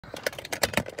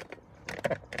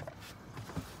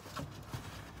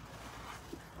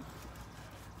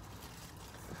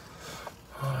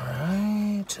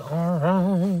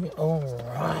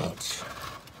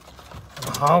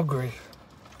hungry.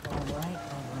 All right.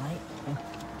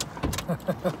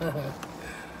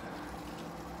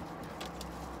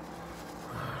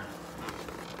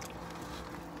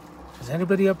 Is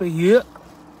anybody up in here?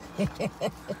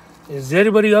 Is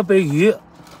anybody up in here?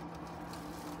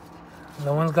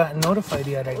 No one's gotten notified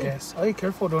yet, I guess. Oh,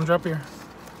 careful. Don't drop your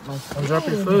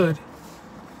food.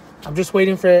 I'm just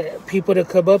waiting for people to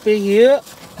come up in here.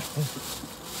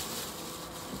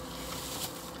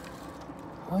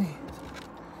 Oh,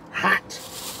 hot.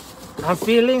 I'm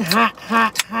feeling hot.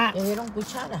 ¿Le dieron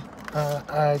cuchara?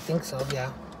 I think so,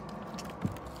 yeah.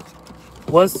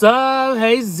 What's up?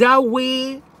 Hey,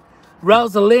 Zoe.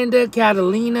 Rosalinda,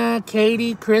 Catalina,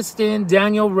 Katie, Kristen,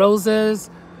 Daniel,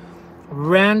 Roses,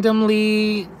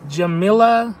 randomly,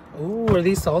 Jamila. Ooh, are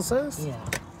these salsas?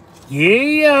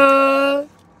 Yeah.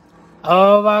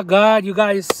 Oh my God, you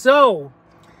guys. So,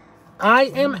 I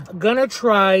am gonna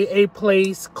try a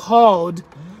place called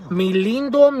Mi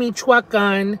Lindo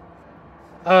Michoacan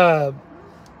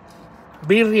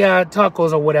Birria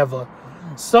Tacos or whatever.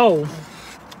 So,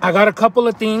 I got a couple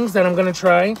of things that I'm gonna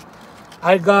try.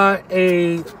 I got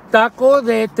a taco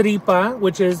de tripa,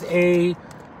 which is a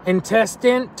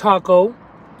intestine taco.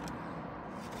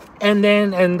 And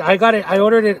I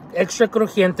ordered it extra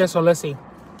crujiente, so let's see.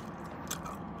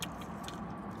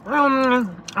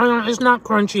 It's not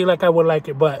crunchy like I would like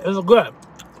it, but it's good.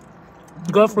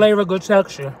 Good flavor, good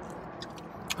texture.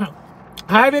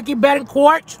 Hi, Vicky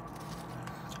Betancourt.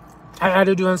 I had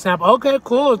to do a sample. Okay,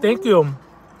 cool. Thank you.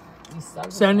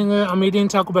 Sending it. I'm eating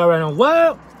Taco Bell right now.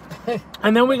 What?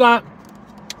 And then we got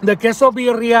the Queso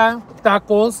Birria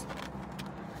tacos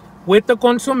with the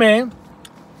consomme.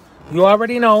 You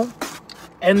already know.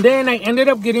 And then I ended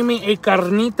up getting me a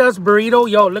carnitas burrito.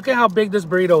 Yo, look at how big this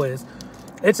burrito is.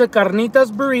 It's a carnitas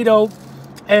burrito.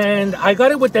 And I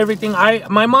got it with everything.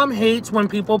 My mom hates when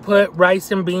people put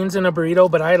rice and beans in a burrito,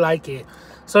 but I like it.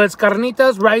 So it's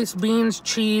carnitas, rice, beans,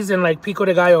 cheese, and like pico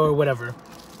de gallo or whatever.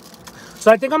 So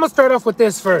I think I'm going to start off with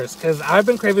this first, because I've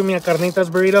been craving me a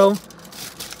carnitas burrito.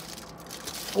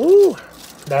 Ooh,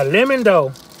 that lemon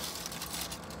though.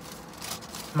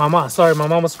 My mama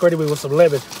squirted me with some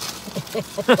lemon.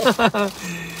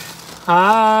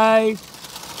 Hi.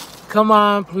 Come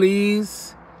on,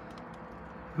 please.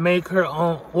 Make her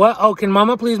own. What? Oh, can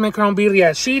mama please make her own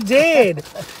birria? She did.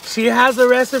 She has a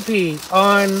recipe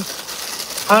on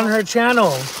her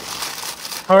channel.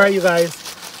 All right, you guys.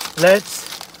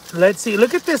 Let's see.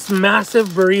 Look at this massive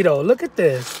burrito. Look at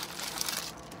this.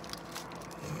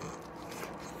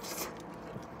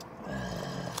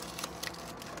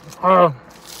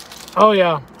 Oh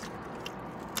yeah.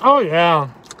 Oh yeah.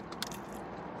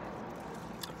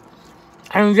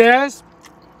 And yes,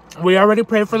 we already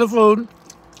paid for the food.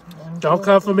 Don't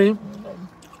come for me.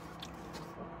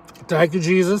 Thank you,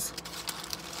 Jesus.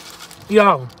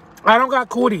 Yo, I don't got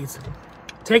cooties.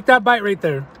 Take that bite right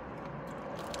there.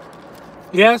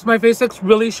 Yes, my face looks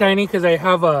really shiny because I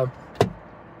have a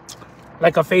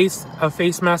face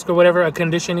mask or whatever, a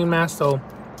conditioning mask. So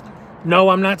no,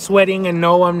 I'm not sweating, and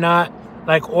no, I'm not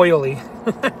like oily.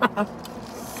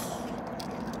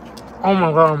 Oh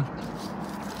my God.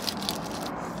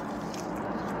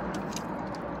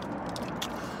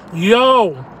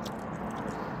 Yo,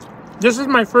 this is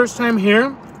my first time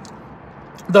here.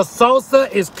 The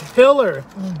salsa is killer.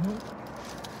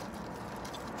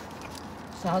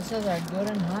 Salsas are good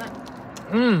and hot.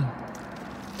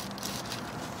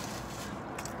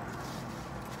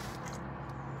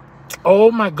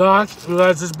 Oh my gosh, you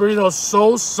guys, this burrito is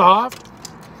so soft.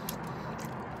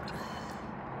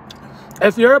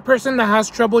 If you're a person that has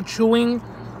trouble chewing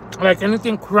like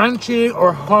anything crunchy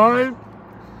or hard,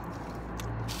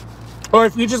 or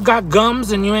if you just got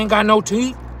gums and you ain't got no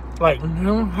teeth, like,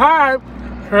 hi,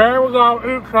 here we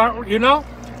go, you know?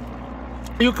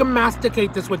 You can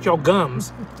masticate this with your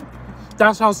gums.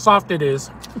 That's how soft it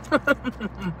is.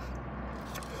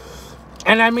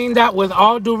 And I mean that with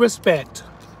all due respect.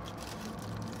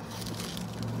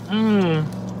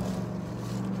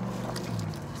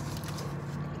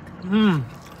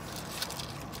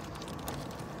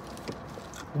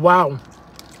 Wow.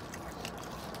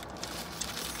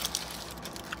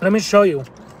 Let me show you.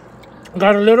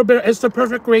 Got a little bit. It's the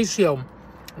perfect ratio.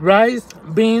 Rice,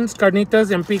 beans, carnitas,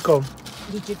 and pico.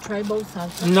 Did you try both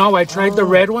salsas? No, I tried the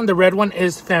red one. The red one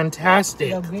is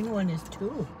fantastic. The green one is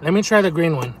too. Let me try the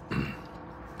green one.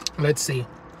 Let's see.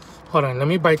 Hold on. Let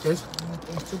me bite this.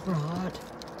 It's super hot.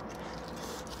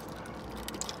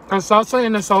 A salsa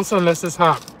in a salsa unless it's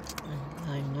hot.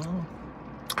 I know.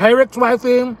 Hi, Rick's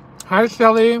wifey. Hi,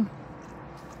 Shelly.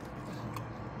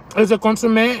 Is the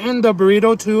consomme in the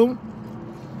burrito too?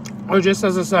 Or just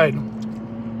as a side?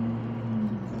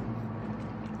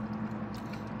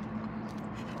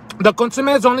 The consomme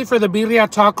is only for the birria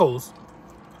tacos.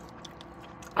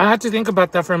 I had to think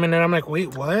about that for a minute. I'm like,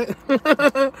 wait, what?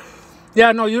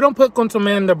 Yeah, no, you don't put consomme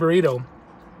in the burrito.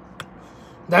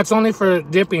 That's only for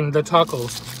dipping the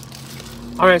tacos.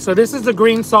 All right, so this is the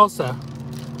green salsa.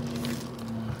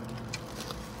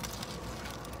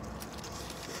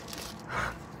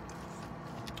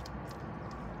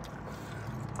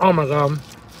 Oh my God.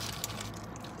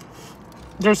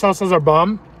 Their salsas are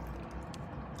bomb.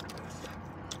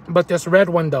 But this red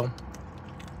one though.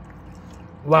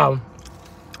 Wow.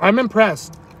 I'm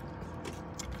impressed.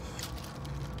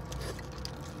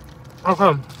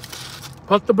 Okay.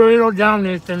 Put the burrito down,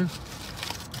 Nathan.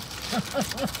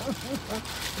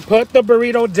 Put the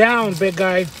burrito down, big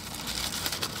guy.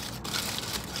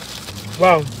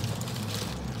 Wow.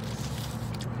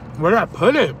 Where did I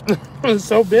put it? It's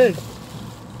so big.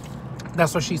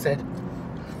 That's what she said.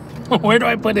 Where do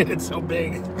I put it? It's so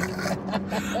big.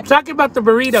 I'm talking about the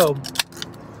burrito.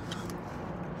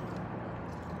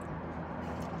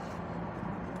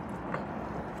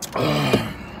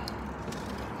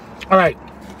 All right.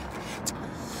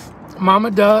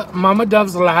 Mama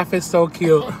Dove's laugh is so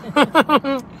cute.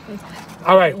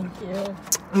 All right. Thank you.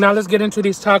 Now let's get into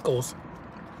these tacos.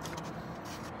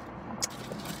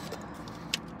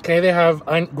 Okay, they have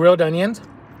grilled onions.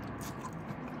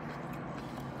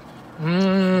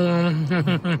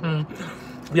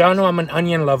 Y'all know I'm an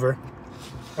onion lover.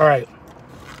 All right.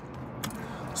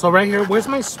 So right here, where's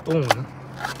my spoon?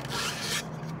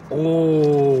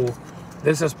 Oh,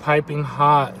 this is piping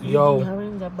hot. Yo. You have it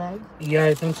in the bag? Yeah,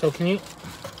 I think so. Can you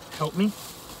help me?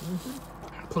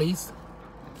 Please.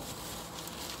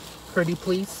 Pretty,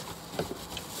 please.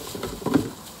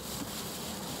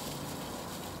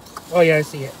 Oh, yeah, I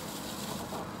see it.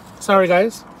 Sorry,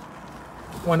 guys.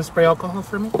 Want to spray alcohol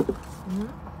for me?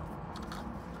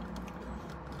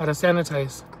 Gotta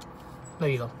sanitize. There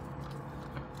you go.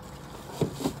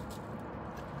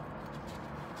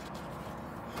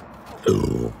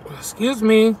 Excuse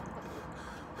me.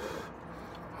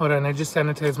 Hold on, I just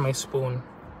sanitized my spoon.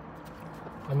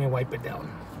 Let me wipe it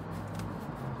down.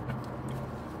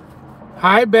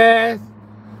 Hi, Beth.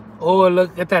 Oh,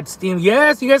 look at that steam.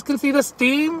 Yes, you guys can see the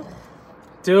steam?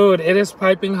 Dude, it is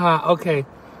piping hot. Okay,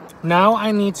 now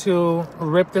I need to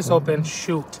rip this open.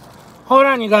 Shoot. Hold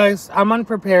on, you guys. I'm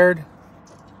unprepared.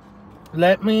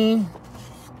 Let me...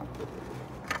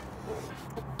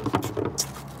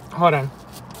 Hold on.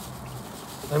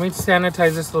 Let me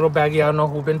sanitize this little baggie. I don't know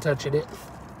who's been touching it.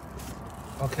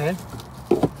 Okay.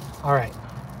 All right.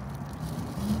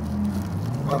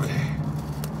 Okay.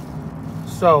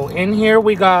 So in here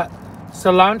we got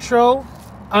cilantro,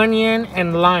 onion,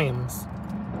 and limes.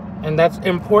 And that's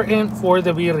important for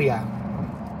the birria.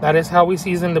 That is how we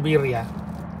season the birria.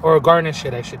 Or garnish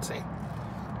it, I should say.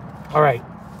 All right.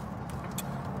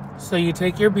 So you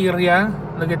take your birria.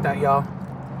 Look at that, y'all.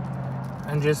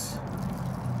 And just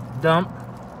dump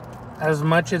as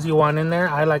much as you want in there.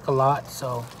 I like a lot,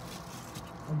 so.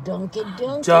 Dunk it,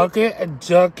 dunk Dunk it and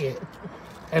dunk it.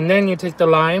 And then you take the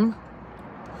lime.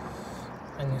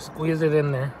 And you squeeze it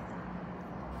in there.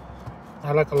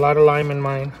 I like a lot of lime in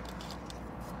mine.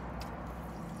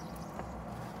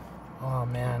 Oh,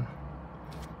 man.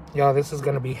 Y'all, this is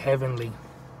going to be heavenly.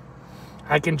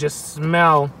 I can just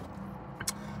smell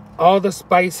all the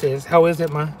spices. How is it,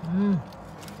 Ma?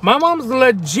 My mom's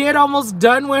legit almost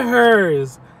done with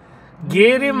hers.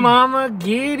 Get it, Mama.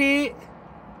 Get it.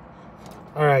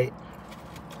 All right.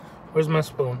 Where's my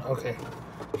spoon? Okay.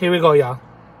 Here we go, y'all.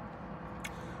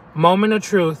 Moment of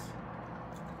truth.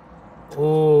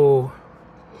 Oh.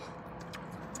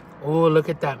 Oh, look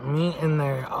at that meat in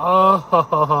there.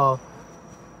 Oh.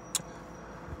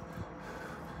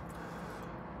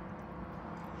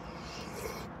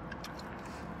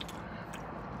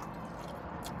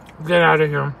 Get out of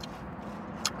here.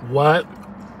 What?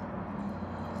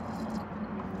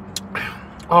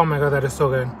 Oh my God, that is so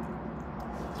good.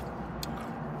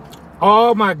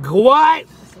 Oh my God, what?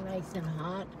 It's nice and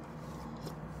hot.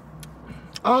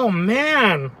 Oh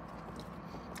man.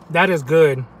 That is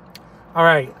good. All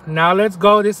right, now let's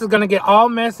go. This is gonna get all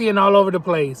messy and all over the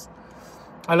place.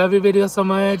 I love your video so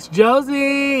much.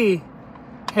 Josie.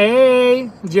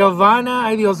 Hey. Giovanna.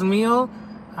 Ay, Dios mío.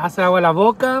 Hace agua la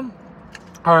boca.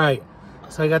 All right,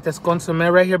 so I got this consomme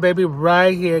right here, baby.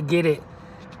 Right here. Get it.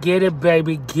 Get it,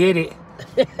 baby. Get it.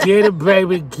 Get it,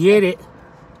 baby. Get it.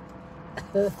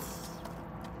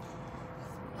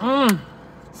 Mmm.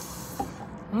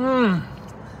 Mmm.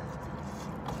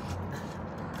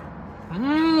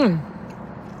 Mmm.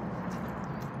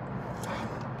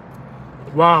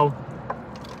 Wow.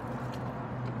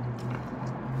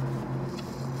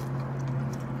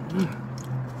 Mmm.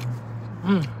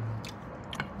 Mmm.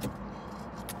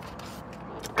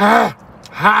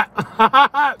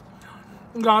 Hot.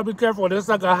 Gotta be careful. This is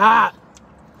like a hot.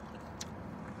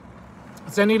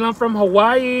 Sending them from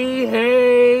Hawaii.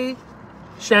 Hey,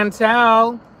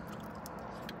 Chantel.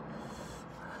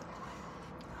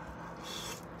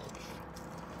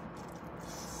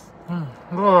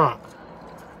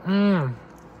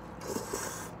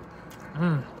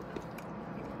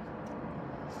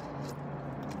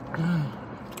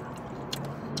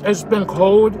 It's been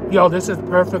cold. Yo, this is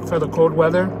perfect for the cold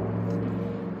weather.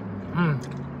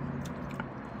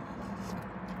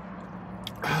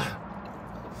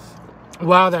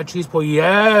 Wow, that cheese pull.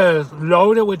 Yes,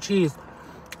 loaded with cheese.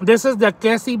 This is the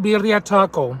Queso Birria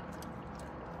taco.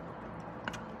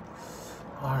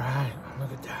 All right,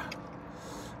 look at that.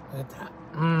 Look at that.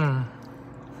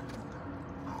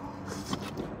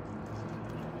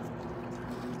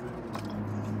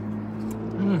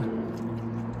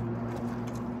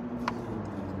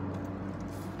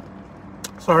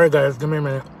 Sorry, guys. Give me a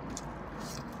minute.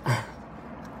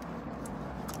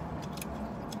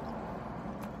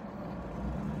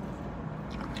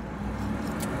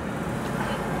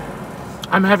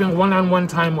 I'm having one-on-one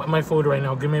time with my food right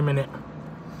now. Give me a minute.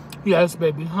 Yes,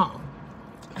 baby. Huh?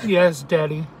 Yes,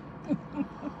 daddy.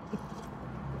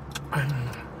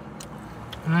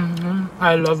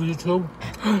 I love you too.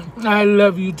 I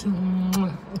love you too.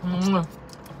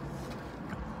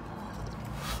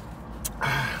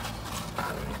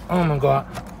 Oh my God.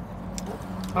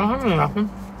 I have nothing.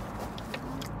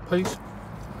 Please.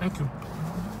 Thank you.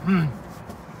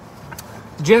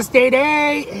 Just a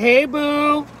day. Hey,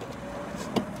 boo.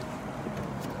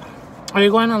 Are you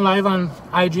going on live on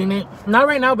IG, Nate? Not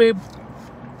right now, babe.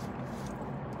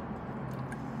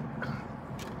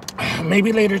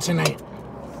 Maybe later tonight.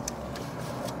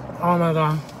 Oh my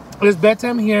God. It's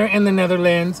bedtime here in the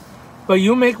Netherlands, but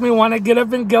you make me want to get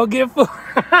up and go get food.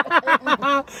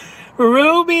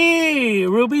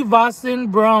 Ruby Boston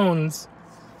Browns.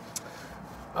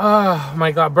 Oh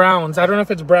my God, Browns. I don't know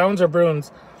if it's Browns or Bruins.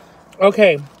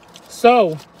 Okay,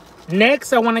 so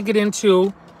next I want to get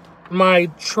into my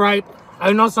tripe.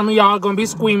 I know some of y'all are going to be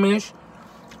squeamish,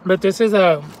 but this is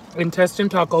a intestine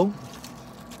taco.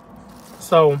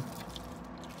 So,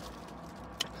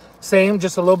 same,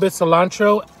 just a little bit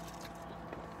cilantro.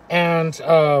 And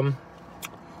I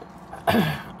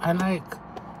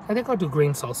think I'll do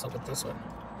green salsa with this one.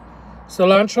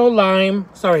 Cilantro,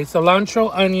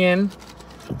 onion,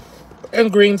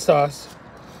 and green sauce.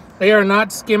 They are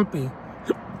not skimpy.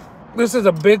 This is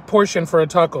a big portion for a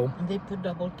taco. And they put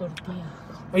double tortilla.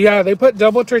 Yeah, they put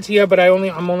double tortilla, but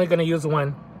I'm only gonna use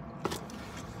one.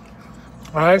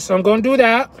 All right, so I'm gonna do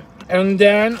that, and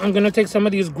then I'm gonna take some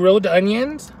of these grilled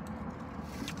onions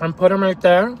and put them right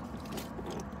there.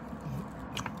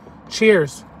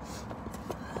 Cheers.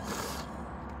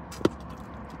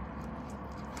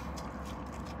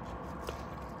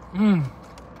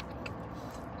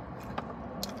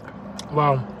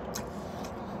 Wow.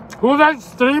 Who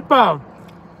likes tripa?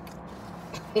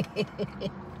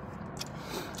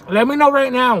 Let me know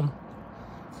right now.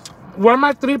 Where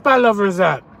my tripa lovers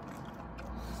at?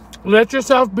 Let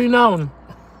yourself be known.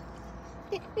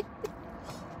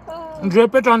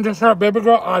 Drip it on the shirt, baby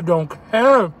girl. I don't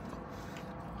care.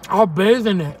 I'll bathe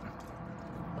in it.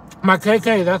 My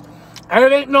KK,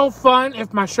 it ain't no fun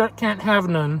if my shirt can't have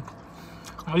none.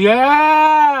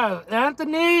 Yeah,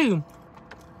 Anthony.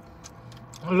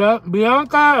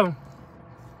 Bianca.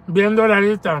 Bien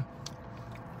doradita.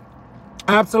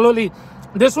 Absolutely.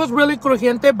 This was really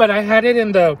crujiente, but I had it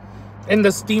in the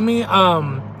steamy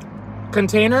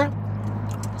container.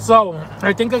 So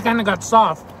I think it kind of got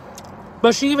soft.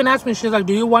 But she even asked me, she's like,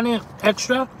 do you want it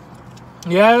extra?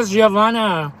 Yes,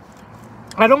 Giovanna.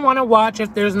 I don't want to watch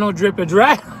if there's no drippage,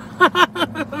 right?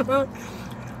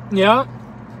 Yeah.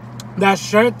 That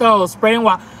shirt though, spray and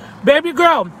wash. Baby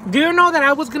girl, do you know that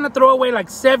I was going to throw away like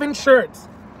 7 shirts?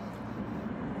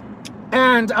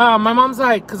 And my mom's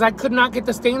like, because I could not get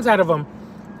the stains out of them.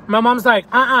 My mom's like,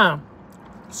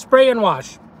 spray and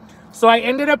wash. So I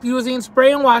ended up using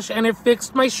spray and wash, and it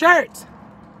fixed my shirt.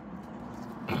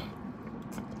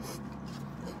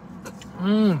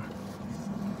 Go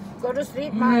to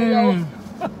sleep, Milo.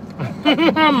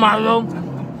 Milo.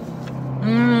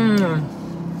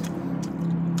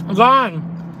 Gone.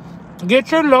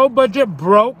 Get your low budget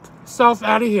broke self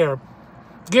out of here.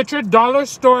 Get your dollar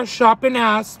store shopping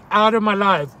ass out of my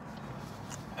life.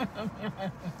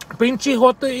 Pinche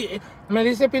Joto, me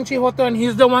dice Pinche Joto, and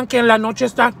he's the one que en la noche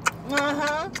está.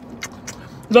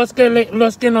 Los que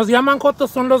nos llaman jotos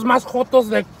son los más jotos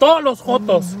de todos los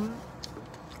jotos.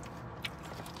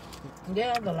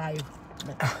 Yeah, the life.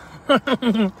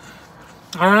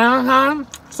 Ajá.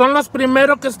 Son los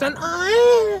primeros que están.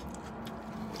 Ay.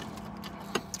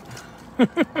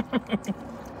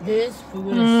 This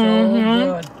food is so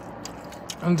good.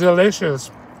 And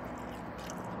delicious.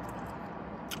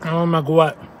 Oh my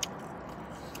God.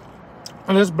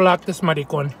 Let's block this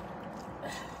maricon.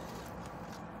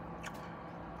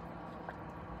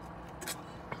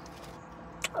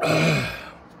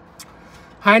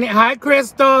 Hi,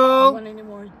 Crystal. You want any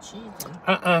more cheese?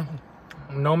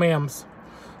 No, ma'ams.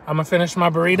 I'm gonna finish my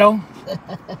burrito.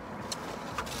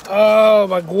 Oh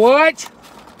my God.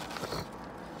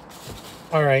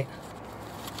 All right.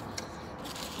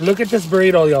 Look at this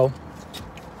burrito, yo.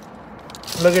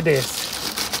 Look at this.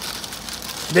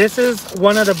 This is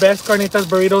one of the best carnitas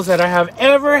burritos that I have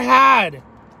ever had.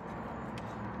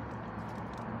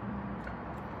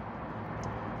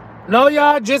 No,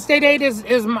 y'all, Just 8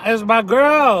 is my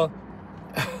girl.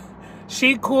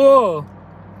 She cool.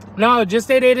 No,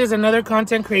 Just 8 is another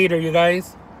content creator, you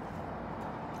guys.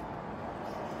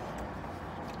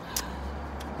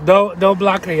 Don't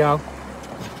block her, y'all.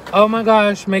 Oh my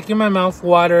gosh, making my mouth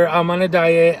water. I'm on a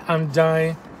diet. I'm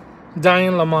dying.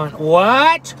 Dying, Lamont.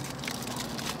 What?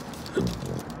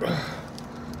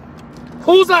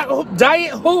 Who's that?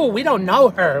 Diet who? We don't know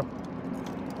her.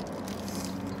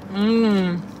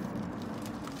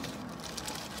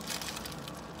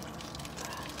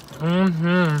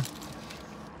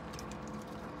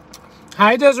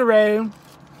 Hi, Desiree.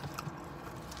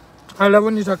 I love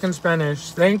when you talk in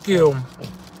Spanish. Thank you.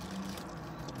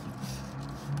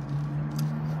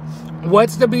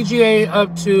 What's the BGA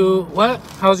up to? What?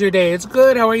 How's your day? It's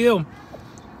good. How are you?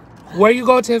 Where you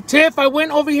go, Tiff? Tiff, I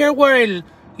went over here where el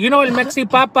Mexi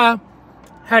Papa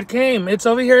had came. It's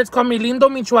over here. It's called Mi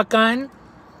Lindo, Michoacan.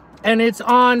 And it's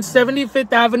on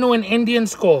 75th Avenue in Indian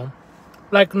School.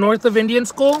 Like north of Indian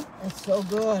School. It's so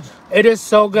good. It is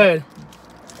so good.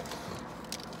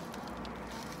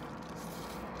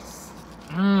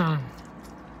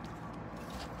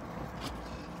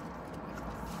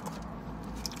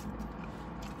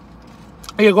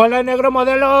 Llegó la negro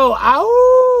modelo.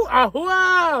 ¡Au!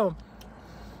 ¡Ajúa!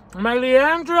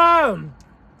 ¡Meliandra!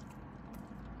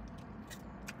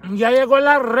 Ya llegó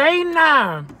la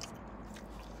reina.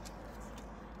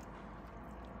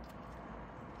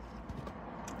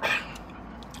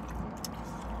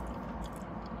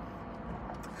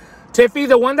 Tiffy,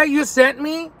 the one that you sent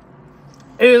me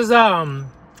is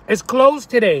closed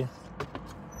today.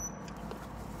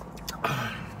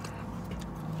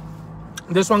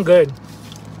 This one good.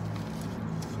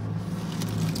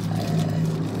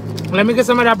 Let me get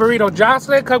some of that burrito.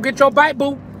 Jocelyn, come get your bite,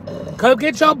 boo. Come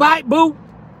get your bite, boo.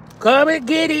 Come and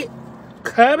get it.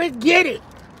 Come and get it.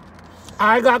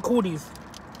 I got cooties.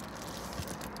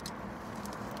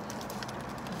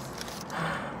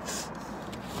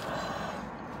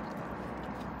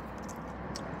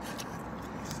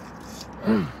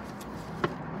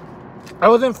 I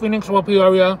was in Phoenix, Whoopi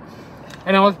area,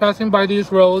 and I was passing by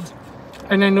these roads,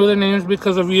 and I knew the names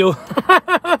because of you.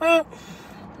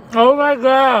 Oh my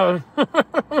God.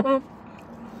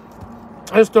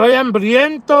 Estoy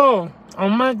hambriento. Oh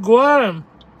my God.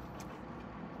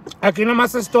 Aquí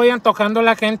nomás estoy antojando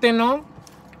la gente, ¿no?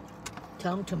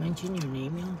 Tell them to mention your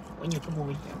name when you come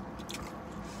over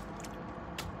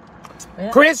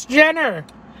here. Kris Jenner,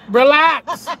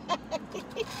 relax.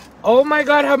 Oh my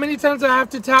God, how many times do I have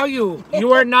to tell you?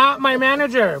 You are not my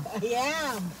manager. I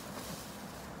am.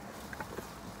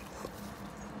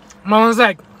 Mama's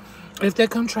like, if they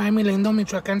come try Mi Lindo,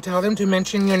 Michoacan, tell them to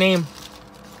mention your name.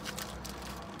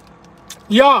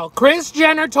 Y'all, Kris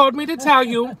Jenner told me to tell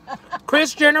you.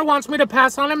 Kris Jenner wants me to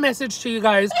pass on a message to you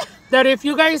guys that if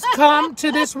you guys come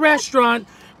to this restaurant,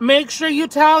 make sure you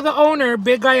tell the owner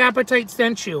Big Guy Appetite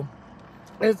sent you.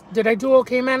 Did I do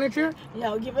okay, manager?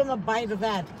 No, give him a bite of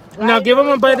that. Right, now give him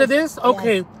a bite of this?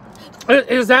 Okay. Yes.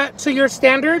 Is that to your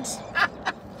standards?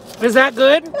 Is that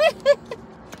good?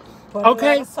 Put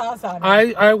okay. A lot of sauce on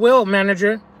it. I will,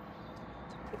 manager.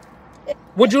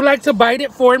 Would you like to bite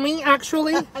it for me,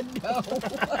 actually? No.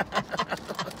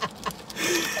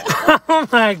 Oh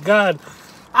my God.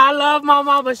 I love my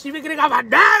mom, but she be getting on my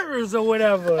nerves or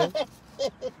whatever.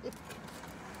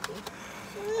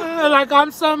 Like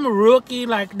I'm some rookie,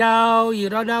 like, no, you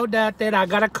don't know nothing. I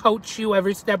gotta coach you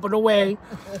every step of the way.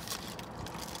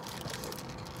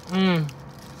 Can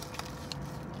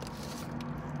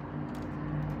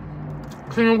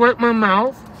you wipe my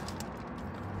mouth?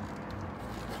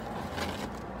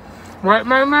 Wipe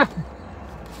my mouth.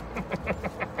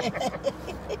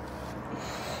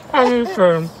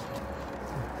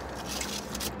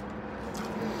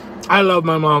 I love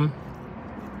my mom.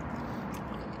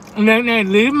 Nene,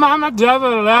 leave Mama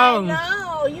Devil alone.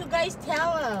 No, you guys tell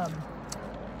tell him.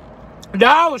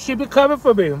 No, she be coming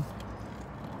for me.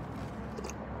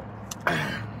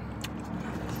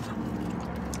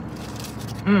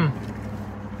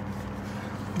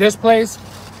 This place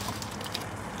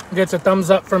gets a thumbs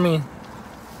up for me.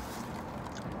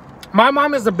 My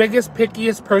mom is the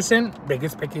pickiest person.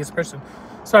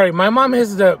 Sorry, my mom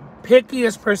is the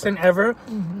pickiest person ever.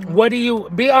 What do you,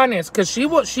 be honest, because she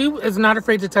is not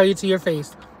afraid to tell you to your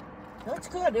face. That's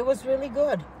good. It was really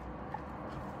good.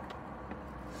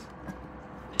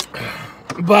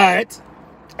 But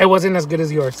it wasn't as good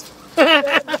as yours.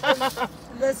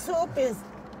 The soup is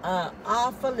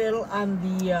off a little on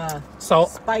the Salt.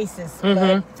 spices,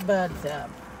 but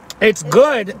It's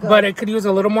good, but it could use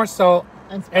a little more salt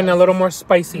and a little more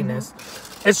spiciness.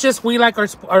 It's just we like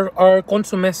our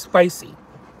consomme spicy,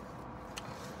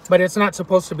 but it's not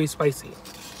supposed to be spicy.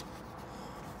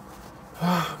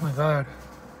 Oh my god!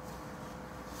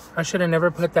 I should have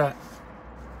never put that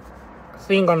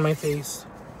thing on my face.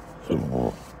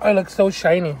 I look so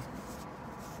shiny.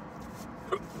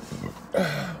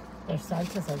 Their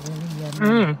salsas are really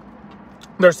yummy.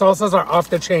 Their salsas are off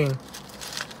the chain.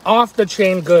 Off the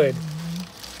chain good.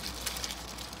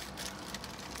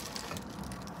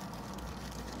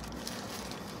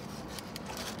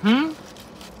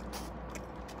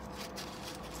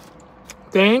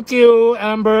 Thank you,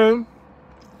 Amber.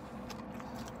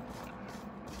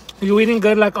 You eating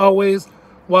good like always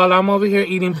while I'm over here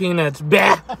eating peanuts.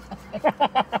 Bah!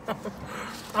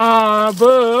 Aw,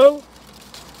 boo.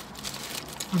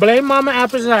 Blame Mama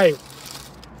Appetite.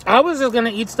 I was just gonna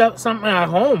eat something at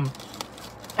home.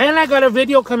 And I got a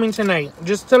video coming tonight.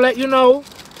 Just to let you know,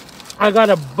 I got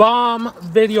a bomb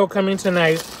video coming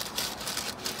tonight.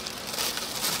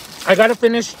 I gotta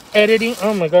finish editing.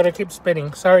 Oh my god, I keep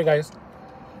spitting. Sorry, guys.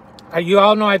 You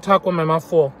all know I talk with my mouth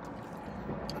full.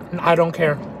 I don't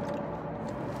care.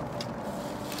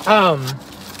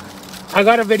 I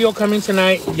got a video coming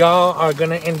tonight. Y'all are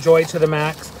gonna enjoy to the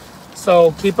max.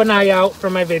 So keep an eye out for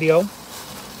my video.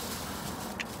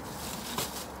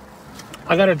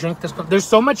 I gotta drink this. There's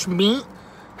so much meat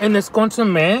in this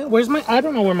consomme. Where's my, I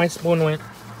don't know where my spoon went.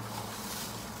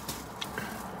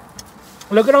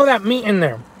 Look at all that meat in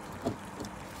there.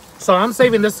 So I'm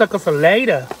saving this sucker for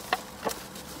later.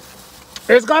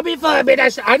 There's gonna be fun.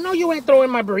 I know you ain't throwing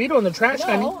my burrito in the trash,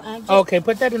 honey. Okay,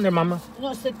 put that in there, mama.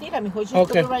 No, se tira, mijo. You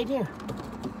put it right here.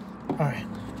 All right.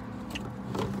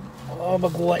 Oh my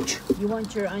gosh. You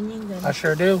want your onion then? I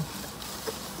sure do.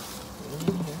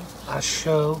 I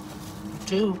sure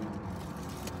do.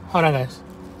 Hold on, guys.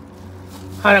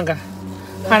 Hold on, guys.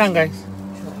 Hold on, guys.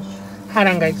 Hold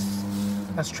on, guys.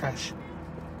 That's trash.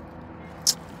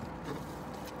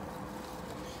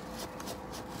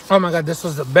 Oh my god, this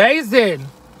was amazing.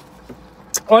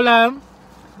 Hola,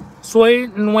 soy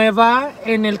nueva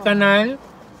en el canal.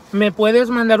 Me puedes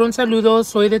mandar un saludo,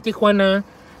 soy de Tijuana.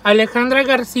 Alejandra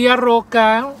García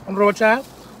Rocha.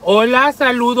 Hola,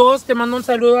 saludos, te mando un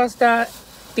saludo hasta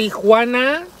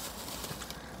Tijuana.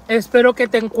 Espero que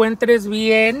te encuentres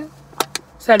bien,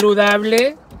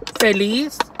 saludable,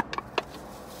 feliz.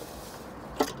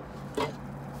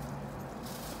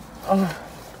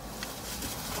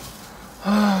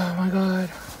 Oh my god.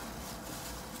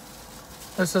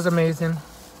 This is amazing.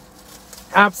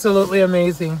 Absolutely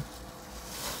amazing.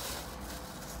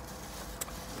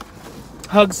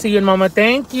 Hugs to you and mama.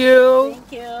 Thank you.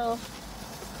 Thank you.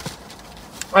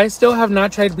 I still have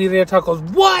not tried birria tacos.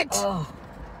 What? Oh, wow.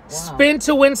 Spin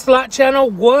to win slot channel.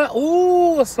 What?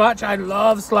 Ooh, slot. I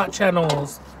love slot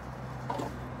channels.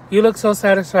 You look so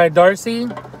satisfied, Darcy.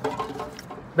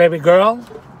 Baby girl.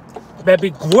 Baby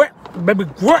grip. Baby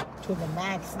grip. To the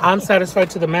max. I'm satisfied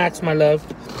to the max, my love.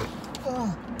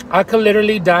 Oh. I could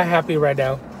literally die happy right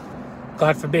now.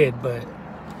 God forbid, but...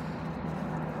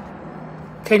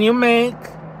 Can you make...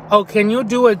 Oh, can you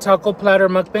do a taco platter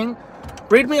mukbang?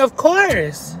 Read me, of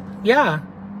course. Yeah.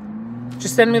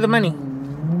 Just send me the money.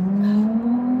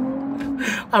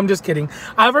 I'm just kidding.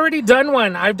 I've already done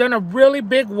one. I've done a really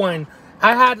big one.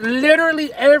 I had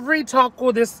literally every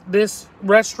taco this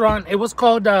restaurant. It was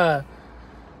called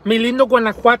Mi Lindo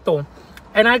Guanajuato.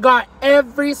 And I got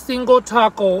every single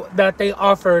taco that they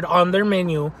offered on their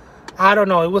menu. I don't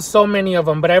know. It was so many of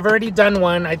them. But I've already done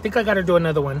one. I think I got to do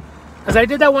another one. Because I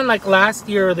did that one like last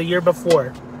year or the year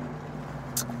before.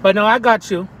 But no, I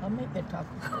got you. I'll make the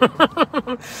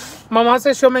tacos. Mama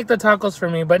says she'll make the tacos for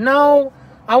me. But no,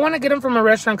 I want to get them from a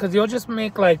restaurant because you'll just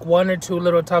make like 1 or 2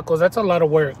 little tacos. That's a lot of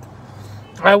work.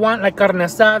 I want like carne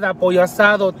asada, pollo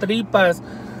asado, tripas,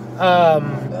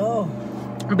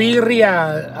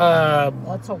 birria.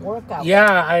 That's a workout.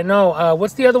 Yeah, I know.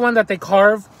 What's the other one that they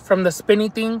carve from the spinny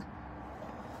thing?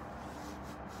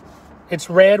 It's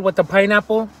red with the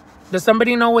pineapple. Does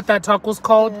somebody know what that taco's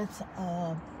called? It's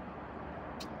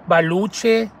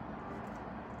Baluche.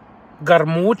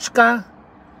 Garmuchka.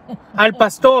 Al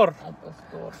pastor.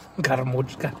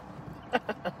 Garmuchka.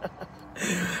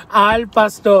 Al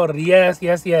pastor. Yes.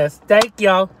 Thank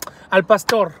y'all. Al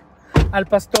pastor. Al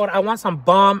pastor. I want some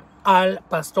bomb al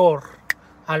pastor.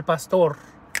 Al pastor.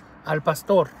 Al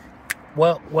pastor.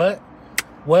 What?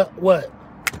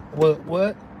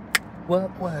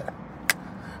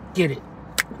 Get it.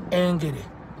 And get it.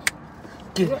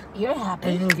 Get it. You're happy.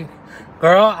 And get it.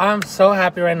 Girl, I'm so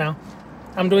happy right now.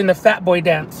 I'm doing the fat boy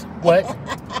dance. What?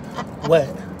 What?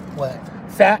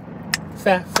 Fat.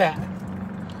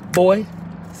 Boy.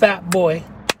 Fat boy.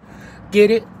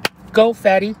 Get it. Go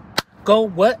fatty. Go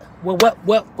what? What?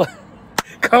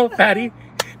 Go fatty.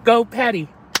 Go patty.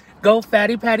 Go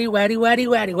fatty, patty, waddy. What?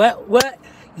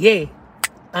 Yeah.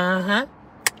 Uh-huh.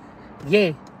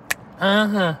 Yeah.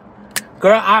 Uh-huh.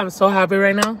 Girl, I'm so happy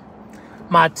right now.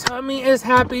 My tummy is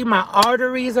happy. My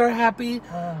arteries are happy.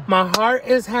 My heart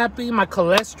is happy. My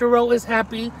cholesterol is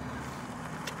happy.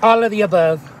 All of the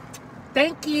above.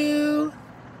 Thank you.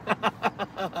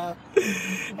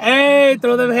 Hey,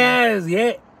 throw them hands.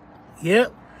 Yeah.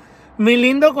 Yep. Mi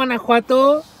lindo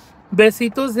Guanajuato.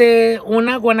 Besitos de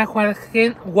una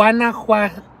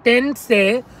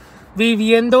guanajuatense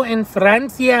viviendo en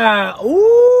Francia.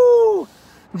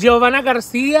 Giovanna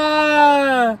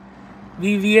García.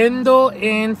 Viviendo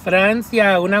en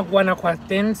Francia. Una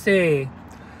guanajuatense.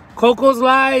 Coco's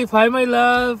Life. Hi, my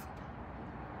love.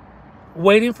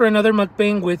 Waiting for another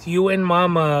mukbang with you and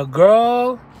Mama.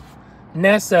 Girl.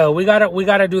 Nessa. We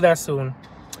gotta do that soon.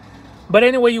 But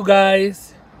anyway, you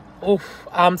guys. Oof,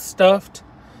 I'm stuffed.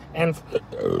 And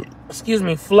excuse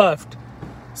me, fluffed.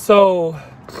 So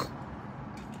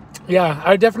yeah,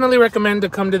 I definitely recommend to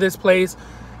come to this place.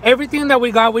 Everything that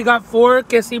we got 4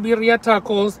 Queso Birria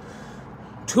tacos,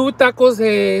 2 tacos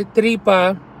de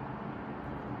tripa,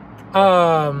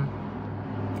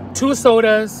 2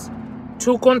 sodas,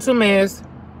 2 consomes,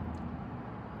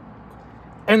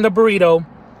 and the burrito.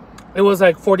 It was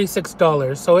like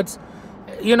 $46. So it's,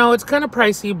 you know, it's kind of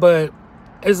pricey, but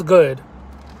it's good.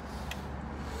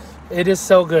 It is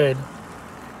so good.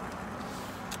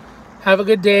 Have a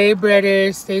good day,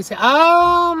 brother. Stay safe.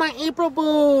 Oh, my April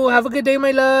boo. Have a good day,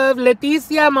 my love.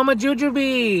 Leticia, Mama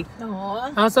Jujubee.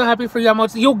 I'm so happy for you.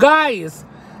 You guys,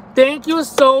 thank you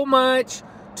so much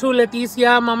to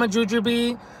Leticia, Mama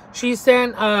Jujubee. She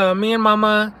sent me and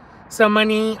Mama some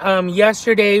money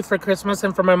yesterday for Christmas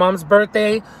and for my mom's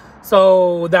birthday.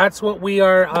 So that's what we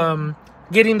are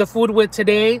getting the food with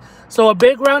today. So a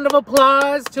big round of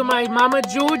applause to my Mama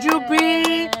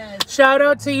Jujubee. Shout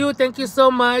out to you. Thank you so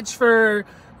much for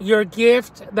your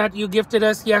gift that you gifted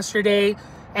us yesterday.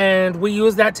 And we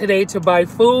use that today to buy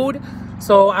food.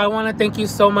 So I want to thank you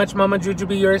so much, Mama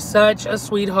Jujubee. You're such a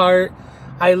sweetheart.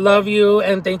 I love you.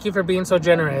 And thank you for being so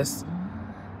generous.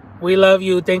 We love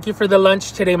you. Thank you for the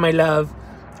lunch today, my love.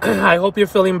 I hope you're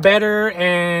feeling better.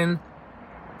 And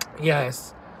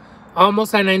yes.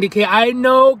 Almost at 90K. I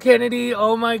know, Kennedy.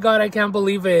 Oh my God, I can't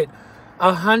believe it.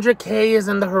 100K is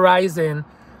in the horizon.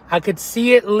 I could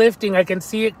see it lifting. I can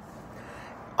see it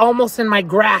almost in my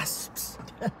grasps.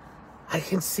 I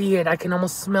can see it. I can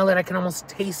almost smell it. I can almost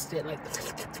taste it. Like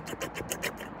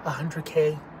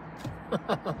 100K.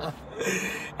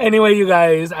 Anyway, you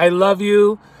guys, I love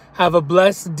you. Have a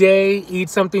blessed day. Eat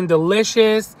something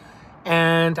delicious.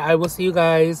 And I will see you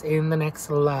guys in the next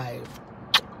live.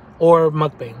 Or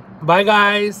mukbang. Bye,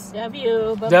 guys. Love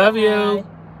you. Bye-bye. Love you.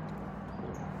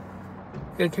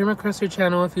 I came across your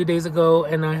channel a few days ago,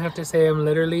 and I have to say, I'm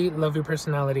literally love your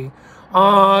personality.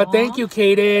 Aw, thank you,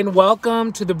 Kaden.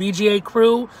 Welcome to the BGA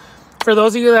crew. For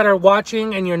those of you that are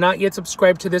watching and you're not yet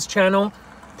subscribed to this channel,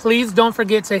 please don't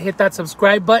forget to hit that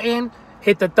subscribe button.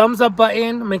 Hit the thumbs up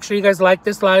button. Make sure you guys like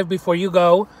this live before you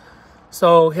go.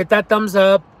 So hit that thumbs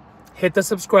up. Hit the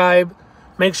subscribe.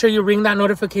 Make sure you ring that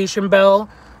notification bell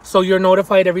so you're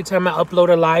notified every time I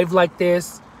upload a live like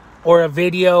this or a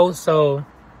video. So,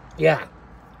 yeah.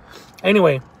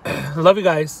 Anyway, love you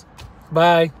guys.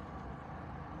 Bye.